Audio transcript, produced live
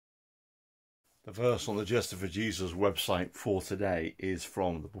The verse on the Jester for Jesus website for today is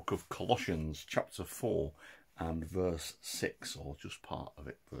from the book of Colossians, chapter 4 and verse 6, or just part of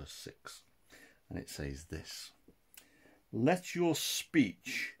it, verse 6. And it says this: "Let your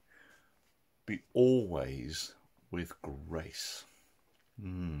speech be always with grace."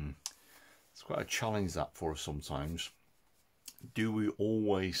 It's quite a challenge that for us sometimes. Do we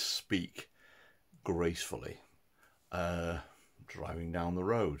always speak gracefully? Driving down the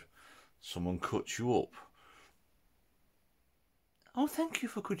road, someone cuts you up. "Oh, thank you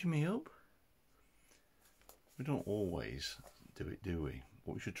for cutting me up." We don't always do it, do we?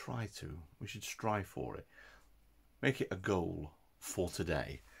 But we should try to. We should strive for it. Make it a goal for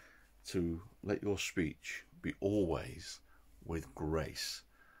today to let your speech be always with grace.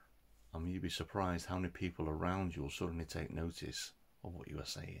 I mean, you'd be surprised how many people around you will suddenly take notice of what you are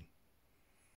saying.